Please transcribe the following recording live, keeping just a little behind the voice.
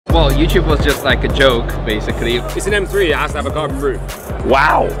Well, YouTube was just like a joke, basically. It's an M3, it has to have a carbon roof.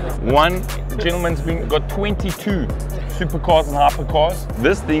 Wow! One gentleman's got 22 supercars and hypercars.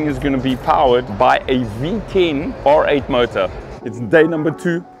 This thing is going to be powered by a V10 R8 motor. It's day number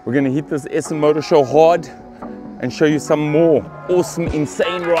 2. We're going to hit this Essen Motor Show hard and show you some more awesome,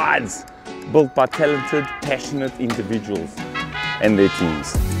 insane rides built by talented, passionate individuals and their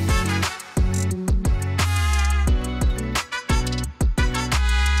teams.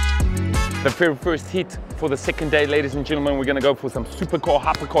 The very first hit for the second day, ladies and gentlemen, we're gonna go for some supercar,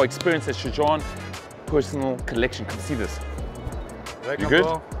 hypercar experience at Soujon Personal Collection. Come see this. You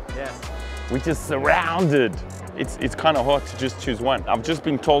good? Yes. We're just surrounded. It's kind of hard to just choose one. I've just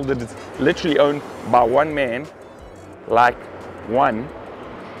been told that it's literally owned by one man, like one.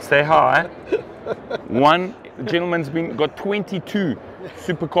 Say hi. One gentleman's got 22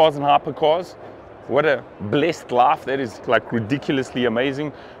 supercars and hypercars. What a blessed life. That is like ridiculously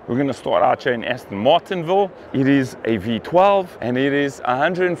amazing. We're going to start out here in Aston Martinville. It is a V12 and it is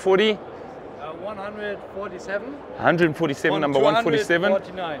 147. 147, number 147.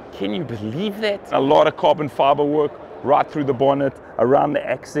 Can you believe that? A lot of carbon fiber work right through the bonnet, around the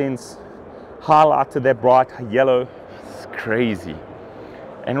accents, highlighted that bright yellow. It's crazy.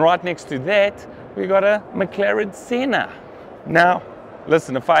 And right next to that, we got a McLaren Senna. Now,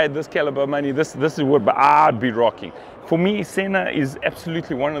 listen, if I had this caliber of money, this is what I'd be rocking. For me, Senna is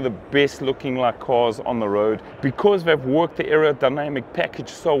absolutely one of the best looking like cars on the road because they've worked the aerodynamic package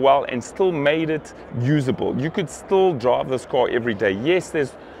so well and still made it usable. You could still drive this car every day. Yes,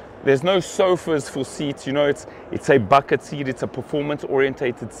 there's no sofas for seats, you know, it's a bucket seat, it's a performance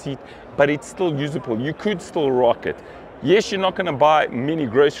orientated seat, but it's still usable. You could still rock it. Yes, you're not going to buy many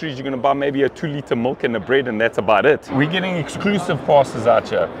groceries. You're going to buy maybe a 2-liter milk and a bread, and that's about it. We're getting exclusive passes out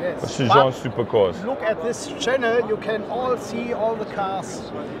here. Yes. Soujon Supercars. Look at this channel. You can all see all the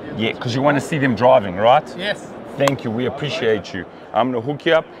cars. Yeah, because you want to see them driving, right? Yes. Thank you. We appreciate you. I'm going to hook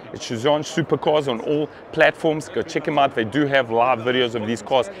you up. It's Soujon Supercars on all platforms. Go check them out. They do have live videos of these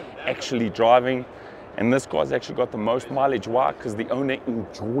cars actually driving. And this car's actually got the most mileage. Why? Because the owner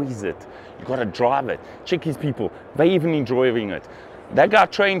enjoys it. You got to drive it. Check his people. They even enjoying it. That guy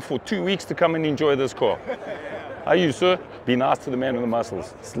trained for 2 weeks to come and enjoy this car. How are you, sir? Be nice to the man with the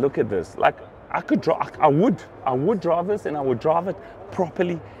muscles. Just look at this. Like, I could drive. I would drive this, and I would drive it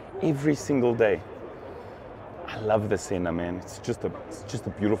properly every single day. I love the Senna, man. It's just a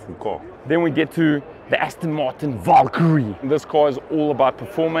beautiful car. Then we get to the Aston Martin Valkyrie. This car is all about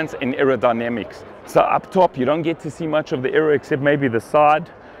performance and aerodynamics. So up top, you don't get to see much of the aero except maybe the side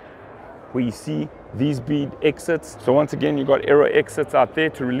where you see these bead exits. So once again, you got aero exits out there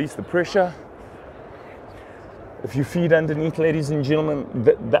to release the pressure. If you feed underneath, ladies and gentlemen,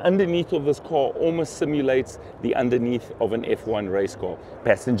 the underneath of this car almost simulates the underneath of an F1 race car.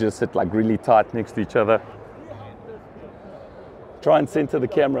 Passengers sit like really tight next to each other. Try and center the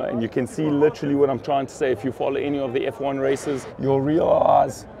camera and you can see literally what I'm trying to say. If you follow any of the F1 races, you'll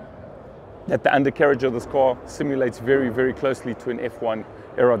realize that the undercarriage of this car simulates very, very closely to an F1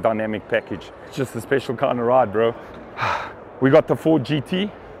 aerodynamic package. It's just a special kind of ride, bro. We got the Ford GT.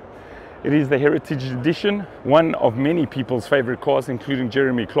 It is the Heritage Edition, one of many people's favorite cars, including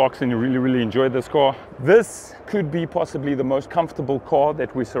Jeremy Clarkson, who really enjoyed this car. This could be possibly the most comfortable car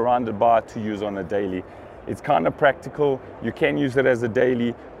that we're surrounded by to use on a daily. It's kind of practical. You can use it as a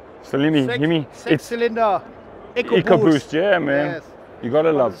daily. So let me, Six cylinder, Eco Boost, yeah, man. Yes. You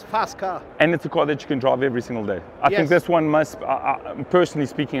gotta love it. Fast car. And it's a car that you can drive every single day. I think this one must, personally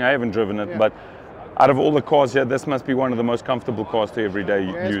speaking, I haven't driven it, but out of all the cars here, this must be one of the most comfortable cars to everyday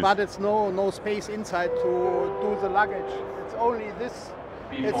use. But it's no space inside to do the luggage. It's only this.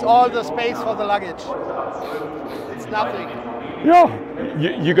 It's all the space for the luggage. It's nothing. Yeah,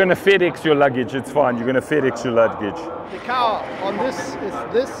 you're gonna FedEx your luggage. It's fine. You're gonna FedEx your luggage. The car on this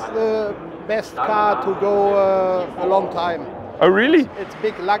is the best car to go a long time. Oh, really? It's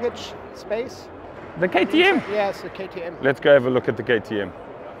big luggage space. The KTM? Yes, the KTM. Let's go have a look at the KTM.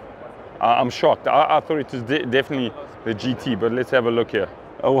 I'm shocked. I thought it was definitely the GT, but let's have a look here.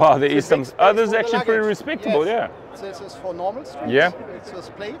 Oh wow, there is some others actually pretty respectable, yeah. This is for normal streets. Yeah. It's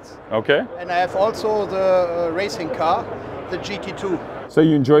with plates. Okay. And I have also the racing car, the GT2. So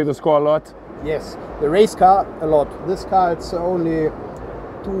you enjoy this car a lot? Yes, the race car a lot. This car, it's only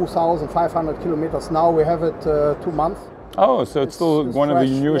 2,500 kilometers now. We have it 2 months. Oh, so it's still one fresh, of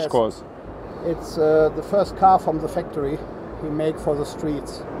the newest cars. It's the first car from the factory we make for the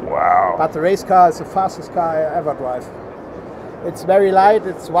streets. Wow. But the race car is the fastest car I ever drive. It's very light,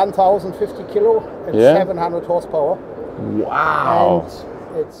 it's 1,050 kilo, it's 700 horsepower. Wow.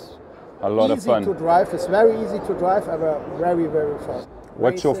 And it's a lot of fun to drive. It's very easy to drive, very fast.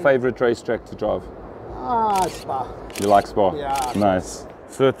 What's your favorite racetrack to drive? Spa. You like Spa? Yeah. Nice.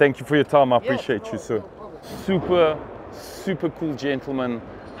 Sir, thank you for your time. I appreciate you, sir. Super cool gentleman,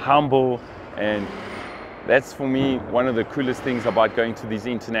 humble, and that's for me one of the coolest things about going to these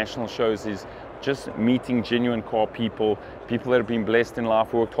international shows is just meeting genuine car people, people that have been blessed in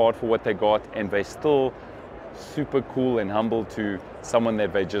life, worked hard for what they got, and they're still super cool and humble to someone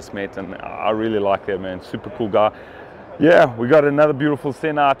that they just met, and I really like that, man. Super cool guy. Yeah, we got another beautiful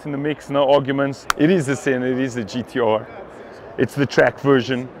Senna out in the mix, no arguments. It is a Senna, it is a GTR. It's the track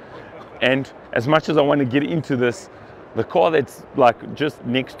version. And as much as I want to get into this, the car that's like just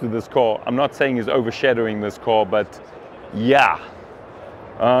next to this car, I'm not saying is overshadowing this car, but yeah.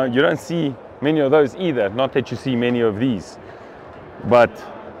 You don't see many of those either. Not that you see many of these, but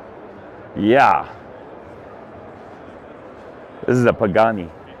yeah. This is a Pagani.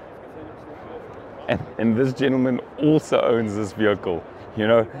 And this gentleman also owns this vehicle. You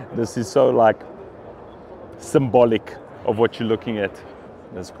know, this is so like symbolic of what you're looking at.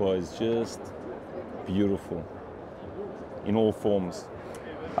 This car is just beautiful in all forms.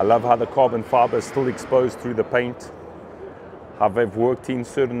 I love how the carbon fiber is still exposed through the paint. How they've worked in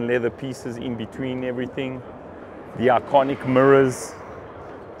certain leather pieces in between everything. The iconic mirrors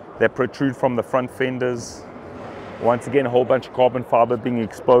that protrude from the front fenders. Once again, a whole bunch of carbon fiber being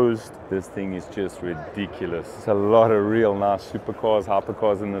exposed. This thing is just ridiculous. It's a lot of real nice supercars,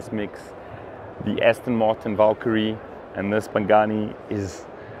 hypercars in this mix. The Aston Martin Valkyrie and this Pagani is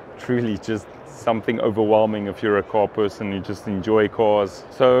truly just something overwhelming if you're a car person, you just enjoy cars.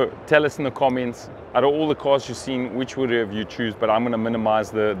 So tell us in the comments, out of all the cars you've seen, which would you choose? But I'm going to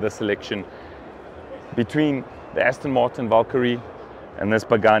minimize the selection. Between the Aston Martin Valkyrie and this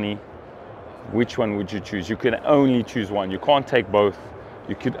Pagani, which one would you choose? You can only choose one. You can't take both.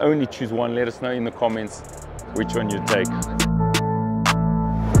 You could only choose one. Let us know in the comments which one you take.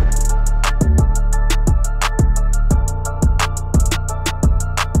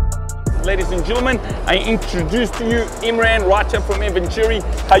 Ladies and gentlemen, I introduce to you Imran right here from Eventuri.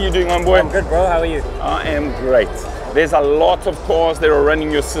 How you doing, my boy? I'm good, bro. How are you? I am great. There's a lot of cars that are running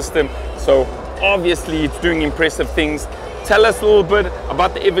your system, so obviously it's doing impressive things. Tell us a little bit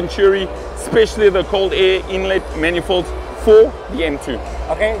about the Eventuri, especially the cold air inlet manifold for the M2.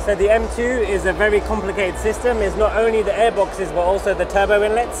 Okay, so the M2 is a very complicated system. It's not only the airboxes, but also the turbo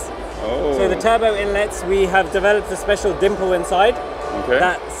inlets. Oh. So the turbo inlets, we have developed a special dimple inside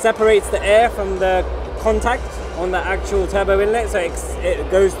that separates the air from the contact on the actual turbo inlet, so it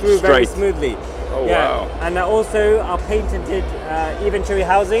goes through very smoothly. Oh, wow. And also our patented Eventuri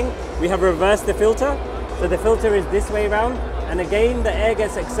housing, we have reversed the filter. So the filter is this way around, and again the air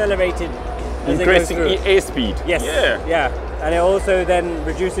gets accelerated as increasing it goes through. airspeed. Yes. Yeah. And it also then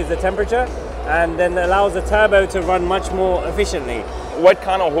reduces the temperature and then allows the turbo to run much more efficiently. What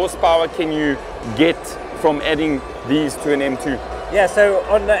kind of horsepower can you get from adding these to an M2? Yeah, so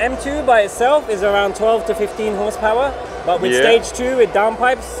on the M2 by itself is around 12 to 15 horsepower, but with stage 2 with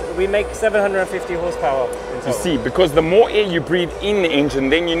downpipes, we make 750 horsepower. You see, because the more air you breathe in the engine,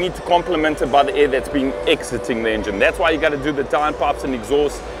 then you need to complement it by the air that's been exiting the engine. That's why you got to do the downpipes and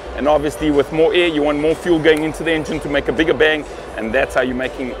exhaust. And obviously with more air, you want more fuel going into the engine to make a bigger bang, and that's how you're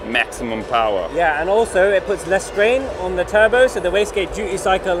making maximum power. Yeah, and also it puts less strain on the turbo, so the wastegate duty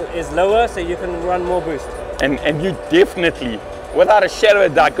cycle is lower, so you can run more boost. And you definitely, without a shadow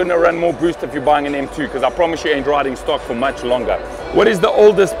of a doubt, gonna run more boost if you're buying an M2, because I promise you ain't riding stock for much longer. What is the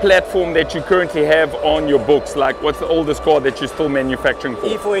oldest platform that you currently have on your books? Like, what's the oldest car that you're still manufacturing for?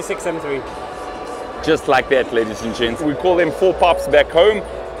 E46 M3. Just like that, ladies and gents. We call them 4 pipes back home,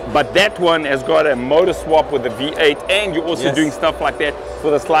 but that one has got a motor swap with a V8, and you're also doing stuff like that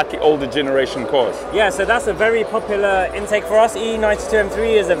for the slightly older generation cars. Yeah, so that's a very popular intake for us. E92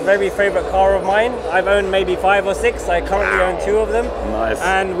 M3 is a very favorite car of mine. I've owned maybe 5 or 6. I currently own 2 of them. Nice.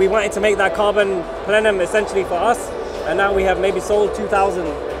 And we wanted to make that carbon plenum essentially for us, and now we have maybe sold 2,000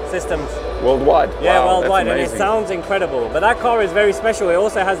 systems. Worldwide? Yeah, wow, worldwide, and it sounds incredible. But that car is very special. It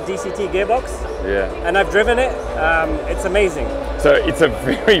also has DCT gearbox. Yeah. And I've driven it. It's amazing. So it's a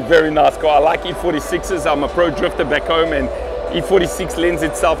very nice car. I like E46s. I'm a pro drifter back home, and E46 lends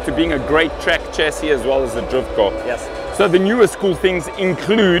itself to being a great track chassis as well as a drift car. Yes. So the newest cool things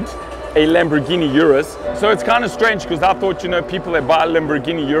include a Lamborghini Urus. So it's kind of strange because I thought, you know, people that buy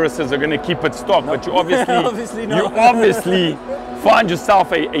Lamborghini Uruses are going to keep it stock, but you obviously, you obviously find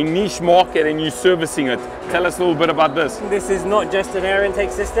yourself a niche market and you're servicing it. Tell us a little bit about this. This is not just an air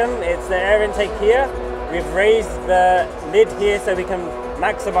intake system, it's the air intake here. We've raised the lid here so we can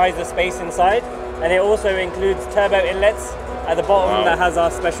maximize the space inside, and it also includes turbo inlets at the bottom that has our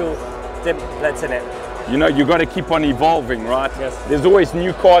special dimplets in it. you know, you got to keep on evolving, right? Yes. There's always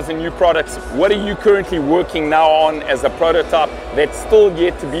new cars and new products. What are you currently working now on as a prototype that's still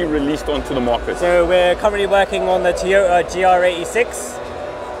yet to be released onto the market? So we're currently working on the Toyota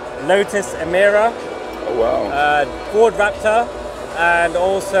GR86, Lotus Emira, Oh, wow. Ford Raptor, and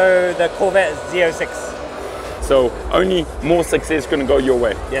also the Corvette Z06. So only more success going to go your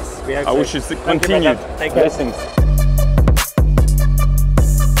way. Yes, we hope I so. wish you Thank continued. You, Thank you. Blessings.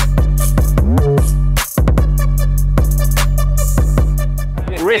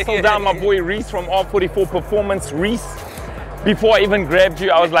 Wrestle down my boy Reese from R44 Performance. Reese, before I even grabbed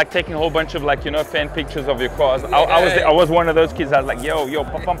you, I was like taking a whole bunch of like, you know, fan pictures of your cars. I was one of those kids. I was like, yo,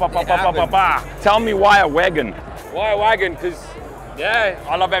 pa. Tell me why a wagon? Why a wagon? Because, yeah,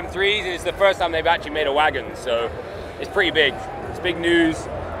 I love M3s, and it's the first time they've actually made a wagon, so it's pretty big. It's big news.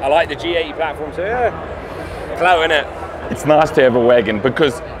 I like the G80 platform, so yeah, clout in it. It's nice to have a wagon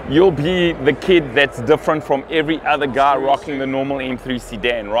because you'll be the kid that's different from every other guy rocking the normal M3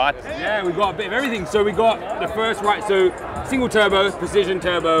 sedan, right? Yeah, we've got a bit of everything. So we got the first single turbo, precision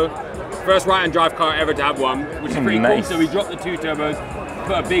turbo, first right-hand drive car ever to have one, which is pretty Nice. cool. So we dropped the 2 turbos,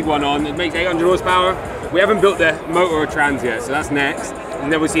 put a big one on. It makes 800 horsepower. We haven't built the motor or trans yet, so that's next.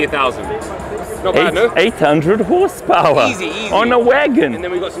 And then we see 1,000. Not bad, no? 800 horsepower. Easy. On a wagon. And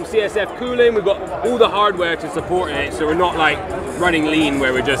then we've got some CSF cooling, we've got all the hardware to support it, so we're not like running lean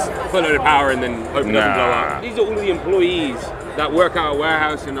where we just put a load of power and then hope it doesn't blow up. These are all the employees that work out a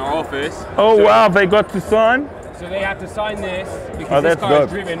warehouse in our office. Oh, so, wow, they got to sign? So they have to sign this because this that's car dope.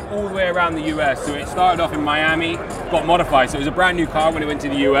 is driven all the way around the US. So it started off in Miami, got modified. So it was a brand new car when it went to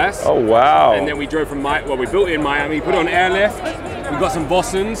the US. Oh, wow. And then we drove from, we built it in Miami, put it on airlift. We got some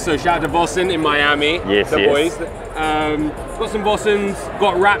Vossens, so shout out to Vossen in Miami. Yes, the yes. boys. Got some Vossens,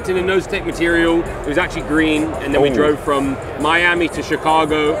 got wrapped in a nose tech material. It was actually green. And then we drove from Miami to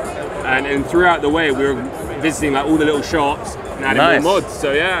Chicago. And throughout the way, we were visiting like all the little shops and adding more mods.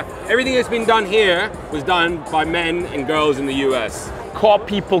 So yeah, everything that's been done here was done by men and girls in the US. Car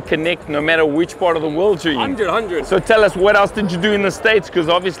people connect no matter which part of the world you're in. 100. So tell us, what else did you do in the States? Because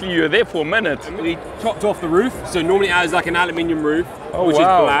obviously you were there for a minute. We chopped off the roof. So normally it has like an aluminium roof, which is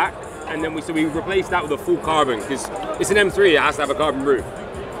black. And then we replaced that with a full carbon because it's an M3, it has to have a carbon roof.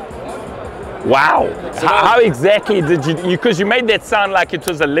 Wow. So how exactly did you, because you made that sound like it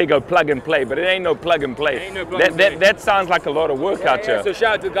was a Lego plug and play, but it ain't no plug and play. Ain't no plug and play. That sounds like a lot of work out here. So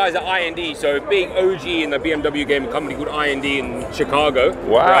shout out to the guys at IND, so a big OG in the BMW game, a company called IND in Chicago.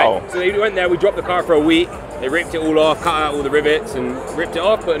 Wow. Right? So they went there, we dropped the car for a week, they ripped it all off, cut out all the rivets and ripped it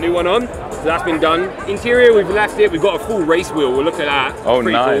off, put a new one on. So that's been done. Interior, we've left it, we've got a full race wheel, we'll look at that. Oh,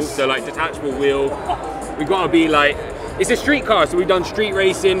 pretty nice. Cool. So like detachable wheel. We've got to be like, it's a street car, so we've done street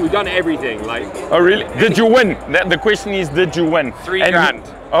racing, we've done everything. Like. Oh really? Did you win? The question is, did you win? $3 grand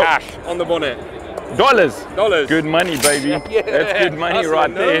cash on the bonnet. Dollars? Dollars. Good money, baby. Yeah. That's good money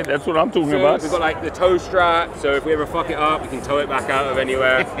right there. That's what I'm talking about. We've got like the tow strap, so if we ever fuck it up, we can tow it back out of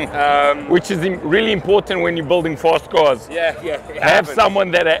anywhere. Which is really important when you're building fast cars. Yeah. Have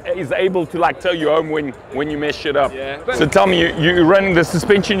someone that is able to like tow you home when you mess shit up. Yeah. So tell me, you're running the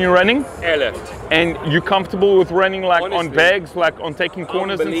suspension you're running? Airlift. And you comfortable with running like Honestly, on bags, like on taking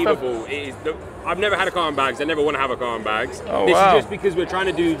corners and stuff? Unbelievable. It is I've never had a car on bags. I never want to have a car on bags. Oh, this wow. is just because we're trying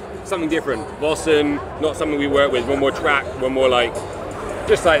to do something different. Vossen, not something we work with. One more track, one more like,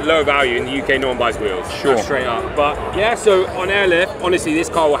 just like low value. In the UK, no one buys wheels. Sure. That's straight up. But yeah, so on airlift, honestly, this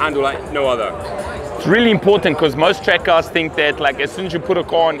car will handle like no other. It's really important because most track cars think that like as soon as you put a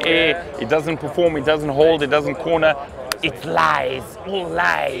car on air, it doesn't perform, it doesn't hold, it doesn't corner. It's lies, all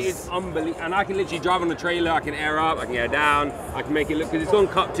lies. It's unbelievable, and I can literally drive on the trailer, I can air up, I can air down, I can make it look, because it's on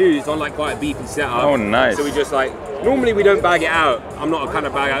Cup 2, it's on like quite a beefy setup. Oh, nice. So we just like, normally we don't bag it out. I'm not a kind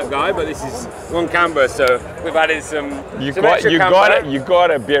of bag out guy, but this is on camber, so we've added some You extra camber. got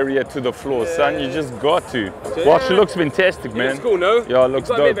to bury it to the floor, son. You just got to. So, Watch, yeah. it looks fantastic, man. It's cool, no? Yeah, it looks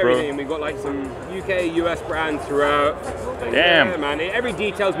we've got a bit dope, of bro. everything. We've got like some UK, US brands throughout. And Damn. yeah, man, every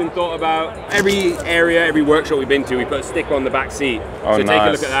detail's been thought about. Every area, every workshop we've been to, we put a sticker on the back seat. Oh, so take a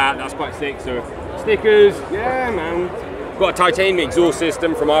nice. look at that, that's quite sick. So stickers, yeah, man. Got a titanium exhaust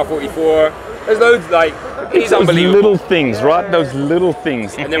system from R44. There's loads, like, it's Those unbelievable. little things, right? Those little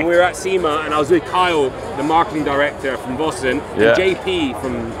things. And then we were at SEMA, and I was with Kyle, the marketing director from Vossen, Yeah. and JP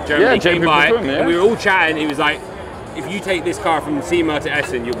from Germany came JP by, from, yeah. and we were all chatting. He was like, if you take this car from SEMA to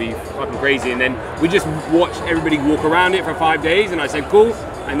Essen, you'll be fucking crazy. And then we just watched everybody walk around it for 5 days, and I said, cool.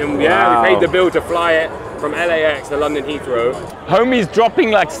 And then, yeah, Wow. we paid the bill to fly it. from LAX to London Heathrow. Homie's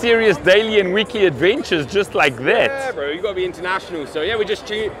dropping like serious daily and weekly adventures just like that. Yeah, bro, you gotta be international. So yeah, we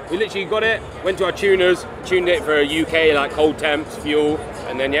literally got it, went to our tuners, tuned it for UK, like cold temps, fuel,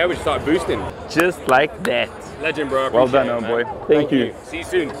 and then yeah, we just started boosting. Just like that. Legend, bro. Well done, old boy. Thank you. See you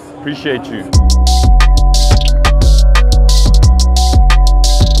soon. Appreciate you.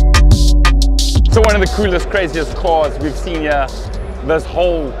 So one of the coolest, craziest cars we've seen here this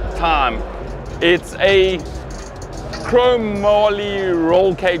whole time. It's a chromoly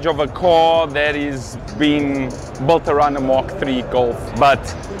roll cage of a car that is being built around a Mark III Golf, but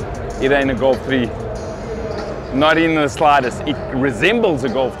it ain't a Golf 3. Not in the slightest. It resembles a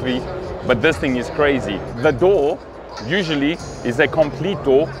Golf 3, but this thing is crazy. The door usually is a complete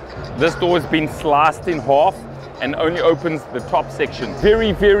door. This door has been sliced in half and only opens the top section.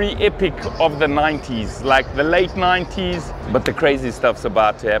 Very, very epic of the 90s, like the late 90s, but the crazy stuff's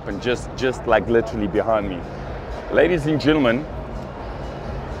about to happen just like literally behind me. Ladies and gentlemen,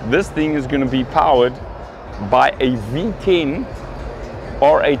 this thing is gonna be powered by a V10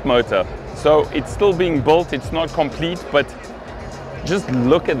 R8 motor. So it's still being built, it's not complete, but just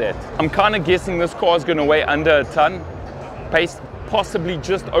look at that. I'm kind of guessing this car is gonna weigh under a ton, pace possibly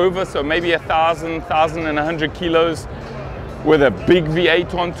just over, so maybe 1,100 kilos with a big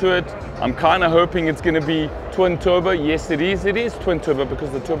V8 onto it. I'm kind of hoping it's going to be twin turbo. Yes, it is twin turbo because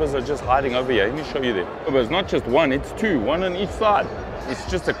the turbos are just hiding over here. Let me show you there. It's not just one, it's two, one on each side. It's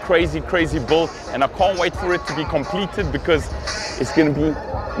just a crazy, crazy build, and I can't wait for it to be completed because it's going to be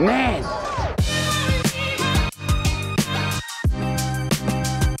mad.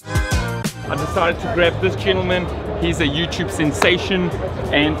 I decided to grab this gentleman. He's a YouTube sensation,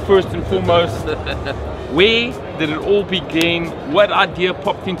 and first and foremost, where did it all begin? What idea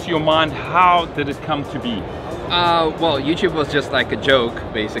popped into your mind? How did it come to be? Well, YouTube was just like a joke,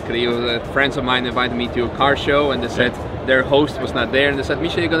 basically. It was, friends of mine invited me to a car show, and they said their host was not there, and they said,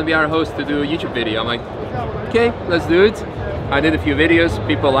 Misha, you're gonna be our host to do a YouTube video. I'm like, okay, let's do it. I did a few videos,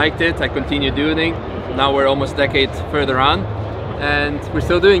 people liked it, I continued doing it. Now we're almost a decade further on, and we're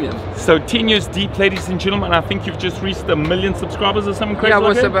still doing them. So 10 years deep, ladies and gentlemen. I think you've just reached 1 million subscribers or something crazy. Yeah, it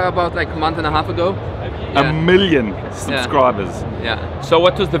was like about like a month and a half ago. Yeah. 1 million subscribers. Yeah. So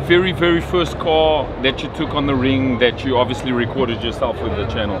what was the very, very first car that you took on the ring that you obviously recorded yourself with the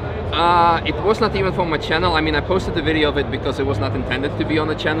channel? It was not even for my channel. I mean, I posted a video of it because it was not intended to be on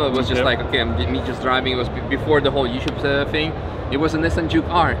the channel. It was just like, okay, me just driving. It was before the whole YouTube thing. It was a Nissan Juke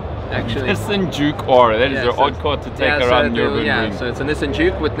R. Actually. Nissan Juke R, that is an odd car to take around your ring. Yeah, so it's a Nissan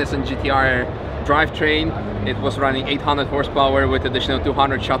Juke with Nissan GTR drivetrain. It was running 800 horsepower with additional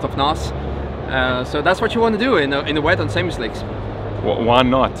 200 shots of NOS. So that's what you want to do in the wet on semi-slicks. Well, why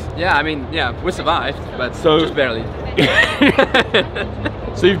not? Yeah, I mean, yeah, we survived, but just barely.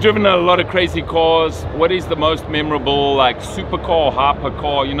 So you've driven a lot of crazy cars. What is the most memorable, like, supercar or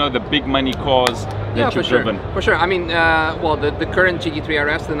hypercar, you know, the big money cars that you've driven? For sure. I mean, well, the current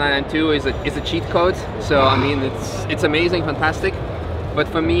GT3 RS, the 992, is a cheat code. So, I mean, it's amazing, fantastic. But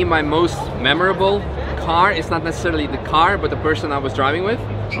for me, my most memorable car is not necessarily the car, but the person I was driving with.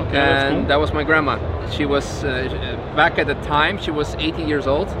 Okay, and that was my grandma. She was, back at the time, she was 80 years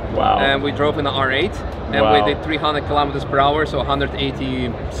old. Wow. And we drove in an R8. And we did 300 kilometers per hour, so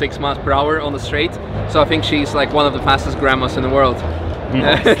 186 miles per hour on the straight. So I think she's like one of the fastest grandmas in the world.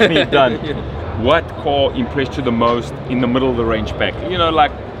 Nicely done. What car impressed you the most in the middle of the range pack? You know,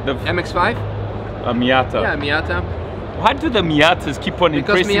 like the MX-5? A Miata. Yeah, Miata. Why do the Miatas keep on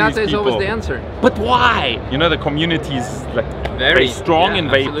impressing these people? Because Miata is always the answer. But why? You know, the community is like very strong and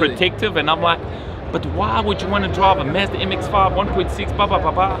very protective, and I'm like, but why would you want to drive a Mazda MX-5 1.6, blah, blah,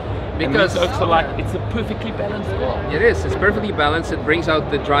 blah, blah? Because it's also like, it's a perfectly balanced car. It is, it's perfectly balanced. It brings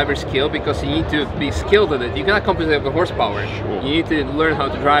out the driver's skill because you need to be skilled at it. You cannot compensate with the horsepower. Sure. You need to learn how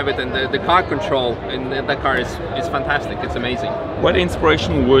to drive it, and the car control in that car is fantastic. It's amazing. What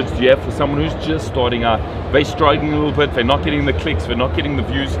inspirational words do you have for someone who's just starting out? They're struggling a little bit, they're not getting the clicks, they're not getting the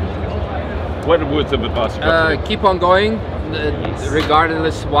views. What words of advice you got? Keep on going,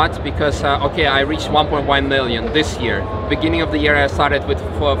 regardless what, because okay, I reached 1.1 million this year. Beginning of the year I started with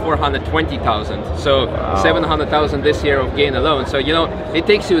 420,000, so 700,000 this year of gain alone. So you know, it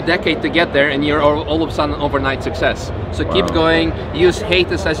takes you a decade to get there, and you're all of a sudden overnight success. So keep going, use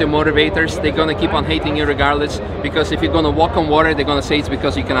haters as your motivators. They're gonna keep on hating you regardless, because if you're gonna walk on water, they're gonna say it's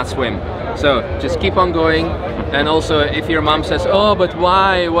because you cannot swim. So just keep on going. And also, if your mom says, oh, but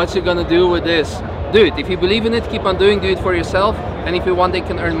why, what's you gonna do with this? Do it. If you believe in it, keep on doing, do it for yourself. And if you one day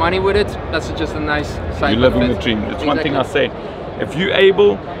can earn money with it, that's just a nice side. You're living the dream. That's one thing I say. If you're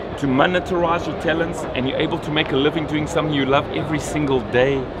able to monetize your talents, and you're able to make a living doing something you love every single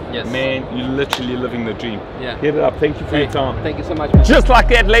day, yes, man, you're literally living the dream. Yeah. Hit it up. Thank you for your time. Thank you so much, man. Just like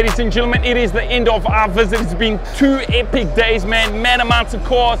that, ladies and gentlemen, it is the end of our visit. It's been 2 epic days, man. Mad amounts of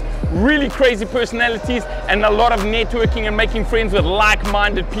cars, really crazy personalities, and a lot of networking and making friends with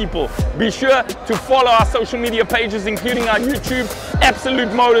like-minded people. Be sure to follow our social media pages, including our YouTube,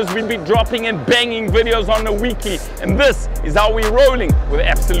 Absolute Motors. We'll be dropping and banging videos on the weekly, and this is how we're rolling with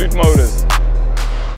Absolute Motors.